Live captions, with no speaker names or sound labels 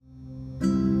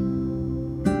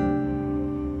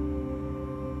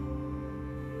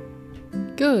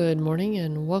Good morning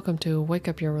and welcome to Wake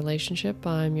Up Your Relationship.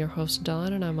 I'm your host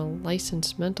Dawn and I'm a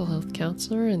licensed mental health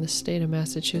counselor in the state of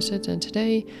Massachusetts, and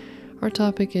today our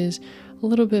topic is a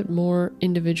little bit more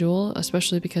individual,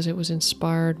 especially because it was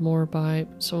inspired more by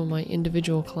some of my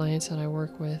individual clients that I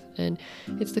work with, and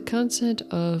it's the concept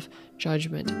of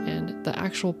judgment and the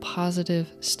actual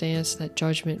positive stance that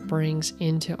judgment brings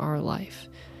into our life.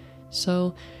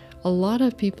 So a lot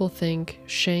of people think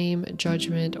shame,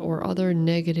 judgment, or other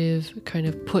negative kind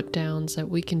of put downs that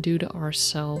we can do to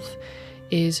ourselves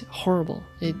is horrible.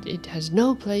 It has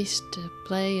no place to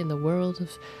play in the world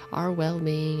of our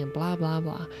well-being and blah, blah,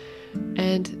 blah.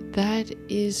 And that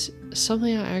is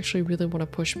something I actually really want to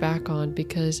push back on,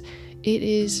 because it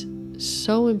is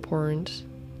so important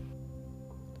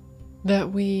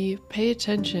that we pay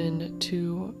attention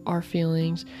to our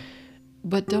feelings,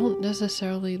 but don't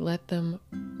necessarily let them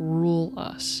rule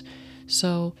us.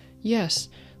 So yes,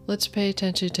 let's pay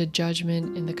attention to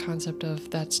judgment in the concept of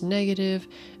that's negative,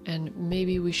 and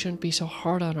maybe we shouldn't be so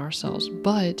hard on ourselves,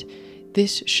 but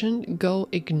this shouldn't go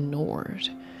ignored.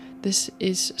 This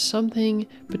is something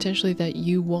potentially that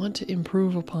you want to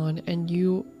improve upon, and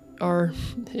you are,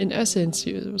 in essence,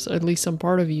 at least some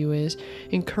part of you is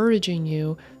encouraging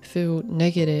you through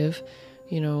negative,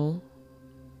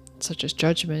 such as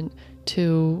judgment,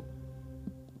 to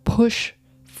push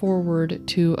forward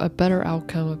to a better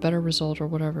outcome, a better result, or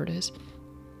whatever it is.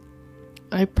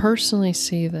 I personally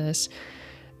see this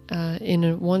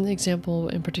in one example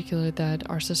in particular that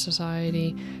our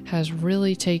society has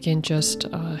really taken just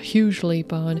a huge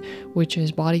leap on, which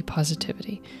is body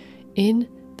positivity. In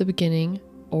the beginning,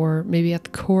 or maybe at the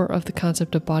core of the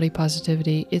concept of body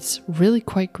positivity, it's really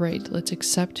quite great. Let's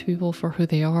accept people for who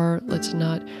they are. Let's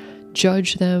not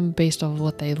judge them based off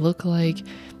what they look like.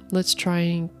 Let's try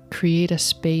and create a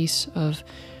space of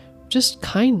just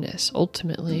kindness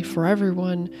ultimately for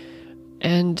everyone.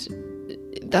 And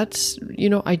that's,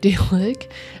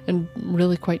 idyllic and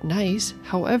really quite nice.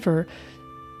 However,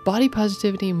 body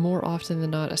positivity more often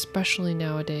than not, especially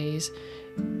nowadays,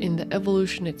 in the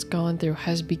evolution it's gone through,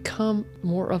 has become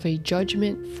more of a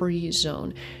judgment-free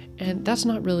zone. And that's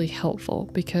not really helpful,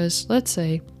 because let's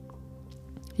say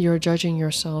you're judging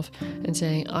yourself and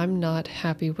saying, I'm not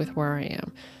happy with where I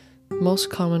am.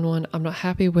 Most common one, I'm not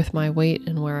happy with my weight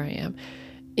and where I am.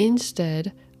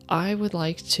 Instead, I would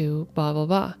like to blah, blah,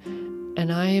 blah.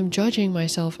 And I am judging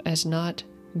myself as not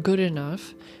good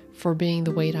enough for being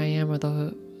the weight I am, or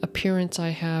the appearance I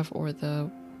have, or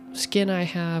the skin I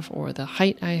have, or the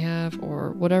height I have,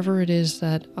 or whatever it is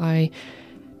that I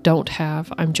don't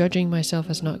have. I'm judging myself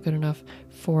as not good enough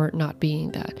for not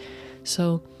being that.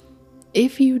 So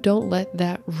if you don't let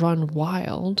that run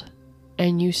wild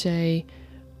and you say,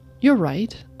 you're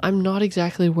right, I'm not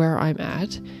exactly where I'm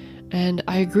at, and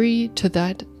I agree to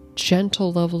that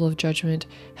gentle level of judgment,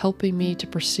 helping me to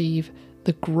perceive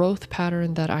the growth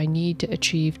pattern that I need to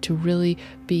achieve to really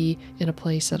be in a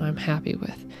place that I'm happy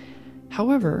with.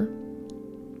 However,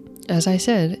 as I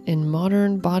said, in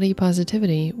modern body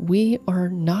positivity, we are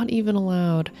not even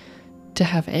allowed to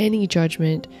have any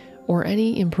judgment or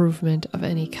any improvement of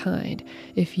any kind.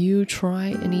 If you try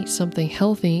and eat something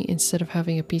healthy instead of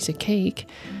having a piece of cake,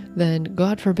 then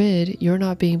God forbid you're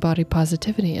not being body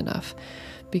positivity enough,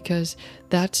 because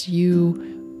that's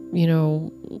you,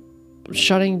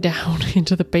 shutting down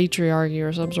into the patriarchy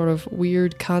or some sort of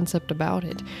weird concept about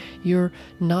it. You're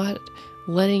not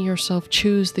letting yourself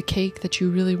choose the cake that you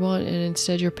really want, and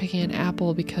instead you're picking an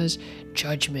apple because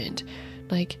judgment.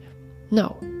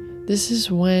 No, this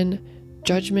is when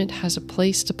judgment has a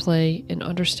place to play in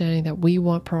understanding that we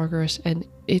want progress, and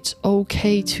it's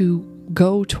okay to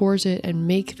go towards it and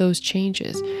make those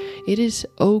changes. It is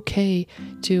okay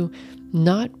to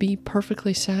not be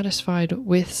perfectly satisfied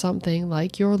with something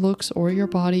like your looks or your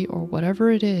body or whatever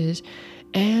it is,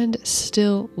 and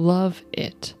still love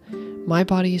it. My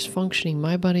body is functioning.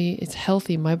 My body is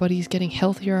healthy. My body is getting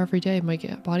healthier every day. My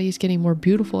body is getting more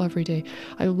beautiful every day.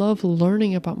 I love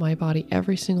learning about my body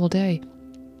every single day.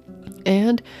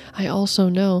 And I also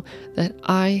know that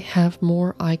I have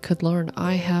more I could learn.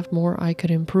 I have more I could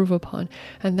improve upon.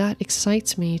 And that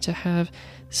excites me to have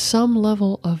some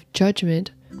level of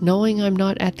judgment, knowing I'm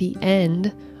not at the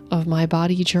end of my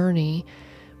body journey,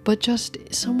 but just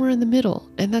somewhere in the middle.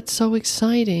 And that's so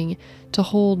exciting to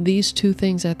hold these two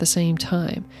things at the same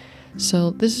time.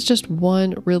 So this is just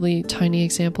one really tiny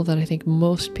example that I think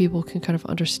most people can kind of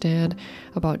understand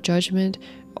about judgment.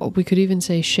 We could even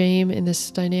say shame in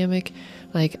this dynamic.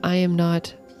 I am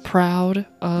not proud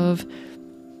of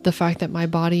the fact that my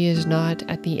body is not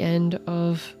at the end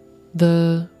of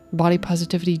the body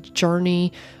positivity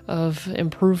journey of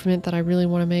improvement that I really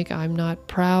want to make. I'm not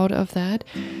proud of that,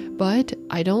 but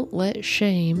I don't let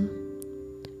shame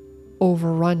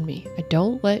overrun me. I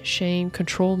don't let shame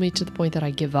control me to the point that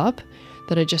I give up,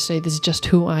 that I just say this is just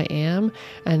who I am,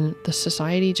 and the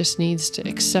society just needs to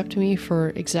accept me for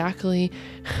exactly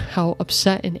how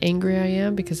upset and angry I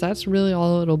am, because that's really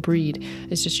all it'll breed.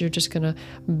 It's just, you're just gonna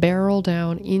barrel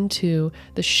down into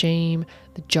the shame,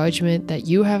 the judgment that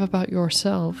you have about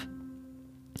yourself,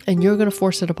 and you're going to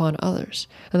force it upon others.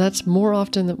 And that's more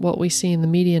often than what we see in the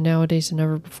media nowadays than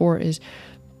ever before, is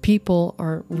people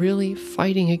are really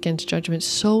fighting against judgment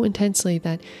so intensely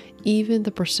that even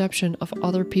the perception of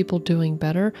other people doing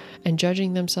better and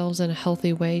judging themselves in a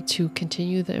healthy way to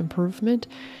continue the improvement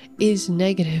is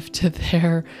negative to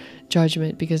their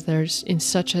judgment, because they're in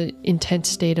such an intense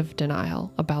state of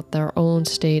denial about their own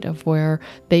state of where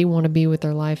they want to be with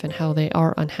their life and how they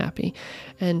are unhappy.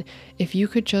 And if you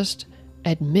could just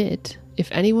admit, if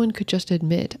anyone could just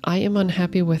admit, I am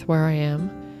unhappy with where I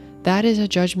am, that is a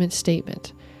judgment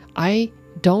statement. I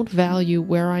don't value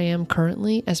where I am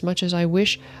currently as much as I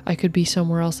wish I could be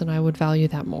somewhere else, and I would value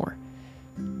that more.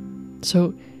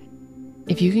 So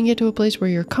if you can get to a place where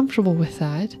you're comfortable with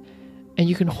that, and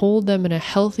you can hold them in a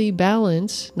healthy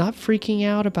balance, not freaking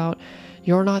out about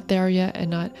you're not there yet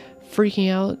and not freaking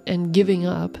out and giving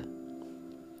up,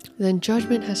 then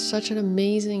judgment has such an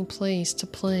amazing place to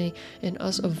play in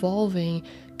us evolving,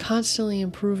 constantly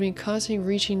improving, constantly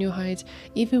reaching new heights.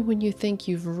 Even when you think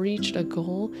you've reached a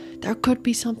goal, there could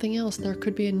be something else. There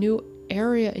could be a new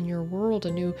area in your world,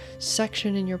 a new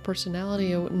section in your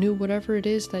personality, a new whatever it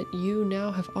is that you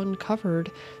now have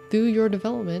uncovered through your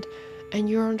development, and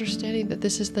you're understanding that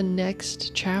this is the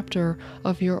next chapter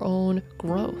of your own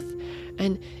growth.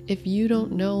 And if you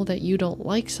don't know that you don't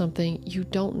like something, you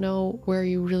don't know where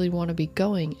you really want to be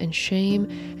going. And shame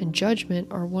and judgment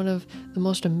are one of the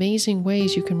most amazing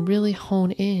ways you can really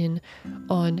hone in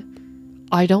on,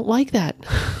 I don't like that.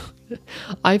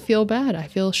 I feel bad. I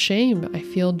feel shame. I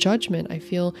feel judgment. I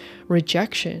feel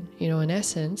rejection. In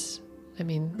essence, I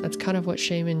mean, that's kind of what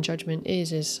shame and judgment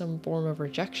is some form of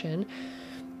rejection.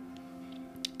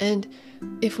 And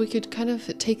if we could kind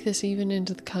of take this even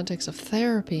into the context of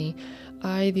therapy,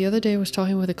 I the other day was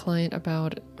talking with a client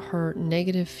about her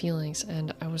negative feelings,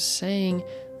 and I was saying,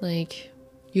 like,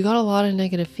 you got a lot of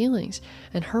negative feelings.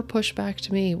 And her pushback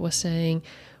to me was saying,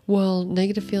 well,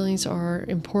 negative feelings are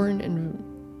important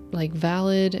and like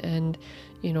valid and,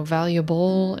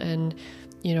 valuable. And,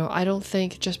 I don't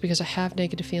think just because I have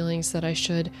negative feelings that I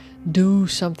should do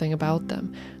something about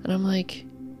them. And I'm like,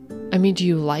 I mean, do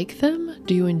you like them?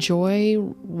 Do you enjoy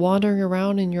wandering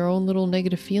around in your own little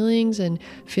negative feelings and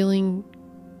feeling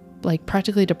like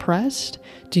practically depressed?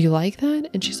 Do you like that?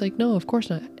 And she's like, no, of course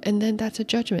not. And then that's a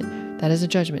judgment. That is a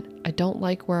judgment. I don't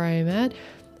like where I am at.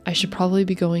 I should probably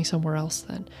be going somewhere else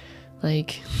then.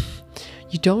 Like,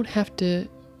 you don't have to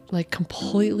like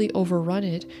completely overrun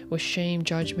it with shame,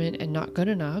 judgment, and not good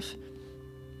enough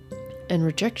and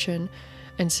rejection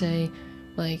and say,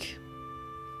 like,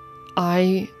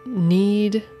 I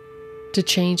need to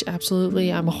change.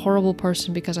 Absolutely. I'm a horrible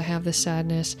person because I have this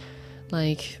sadness.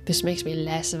 Like, this makes me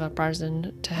less of a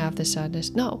person to have this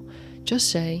sadness. No,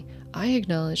 just say, I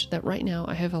acknowledge that right now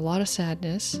I have a lot of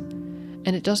sadness and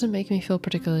it doesn't make me feel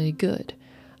particularly good.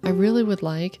 I really would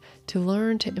like to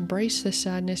learn to embrace this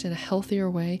sadness in a healthier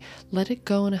way, let it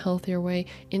go in a healthier way,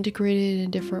 integrate it in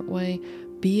a different way,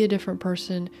 be a different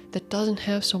person that doesn't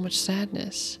have so much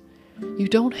sadness. You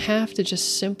don't have to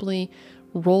just simply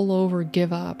roll over,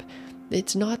 give up.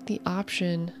 It's not the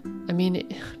option. I mean,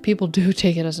 people do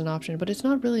take it as an option, but it's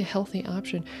not really a healthy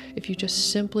option if you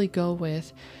just simply go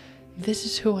with, this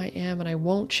is who I am and I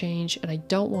won't change and I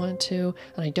don't want to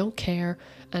and I don't care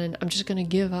and I'm just going to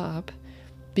give up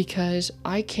because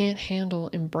I can't handle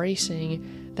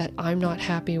embracing that I'm not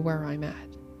happy where I'm at.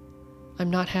 I'm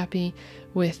not happy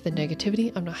with the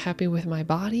negativity. I'm not happy with my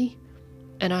body.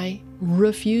 And I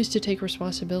refuse to take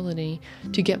responsibility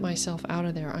to get myself out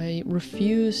of there. I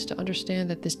refuse to understand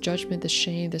that this judgment, this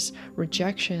shame, this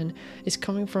rejection is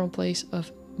coming from a place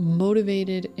of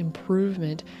motivated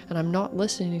improvement, and I'm not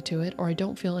listening to it, or I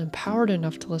don't feel empowered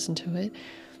enough to listen to it.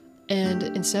 And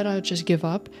instead I would just give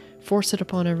up, force it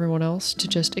upon everyone else to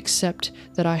just accept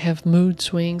that I have mood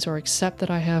swings or accept that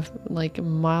I have like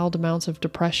mild amounts of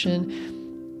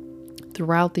depression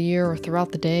throughout the year or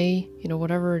throughout the day,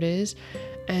 whatever it is.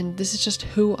 And this is just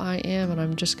who I am, and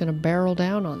I'm just going to barrel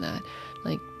down on that.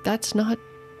 Like, that's not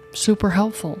super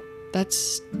helpful.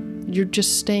 You're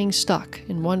just staying stuck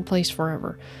in one place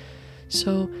forever.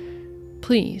 So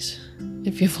please,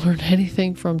 if you've learned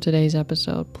anything from today's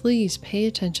episode, please pay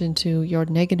attention to your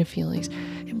negative feelings.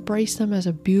 embrace them as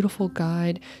a beautiful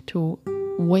guide to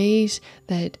ways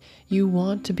that you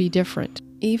want to be different.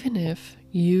 Even if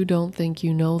you don't think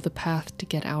you know the path to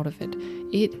get out of it,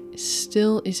 it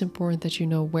still is important that you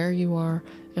know where you are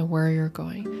and where you're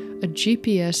going. A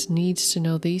GPS needs to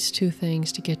know these two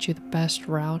things to get you the best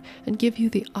route and give you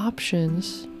the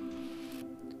options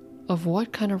of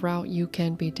what kind of route you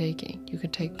can be taking. You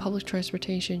can take public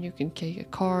transportation, you can take a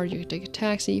car, you can take a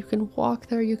taxi, you can walk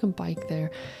there, you can bike there.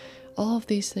 All of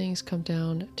these things come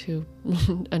down to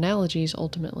analogies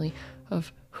ultimately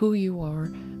of who you are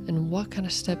and what kind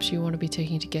of steps you want to be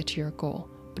taking to get to your goal.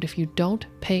 But if you don't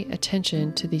pay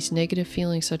attention to these negative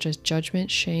feelings such as judgment,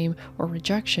 shame, or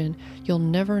rejection, you'll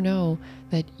never know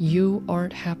that you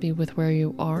aren't happy with where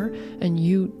you are and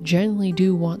you genuinely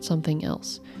do want something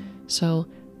else. So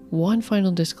one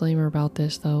final disclaimer about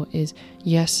this though is,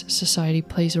 yes, society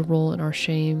plays a role in our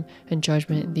shame and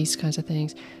judgment and these kinds of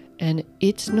things. And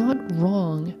it's not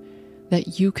wrong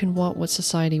that you can want what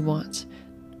society wants.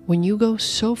 When you go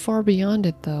so far beyond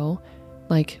it though,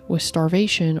 like with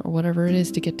starvation or whatever it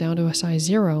is to get down to a size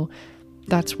 0,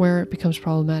 that's where it becomes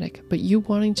problematic. But you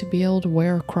wanting to be able to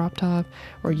wear a crop top,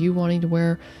 or you wanting to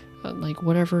wear like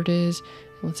whatever it is,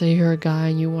 let's say you're a guy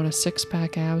and you want a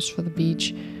 6-pack abs for the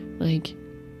beach, like,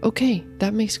 okay,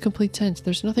 that makes complete sense.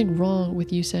 There's nothing wrong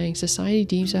with you saying society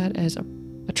deems that as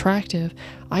attractive.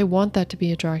 I want that to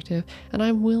be attractive, and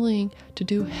I'm willing to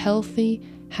do healthy,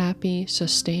 happy,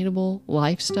 sustainable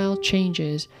lifestyle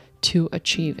changes to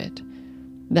achieve it.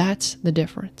 That's the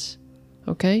difference,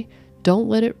 okay? Don't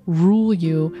let it rule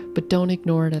you, but don't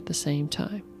ignore it at the same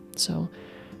time. So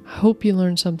I hope you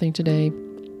learned something today,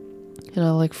 and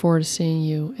I look forward to seeing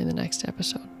you in the next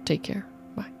episode. Take care.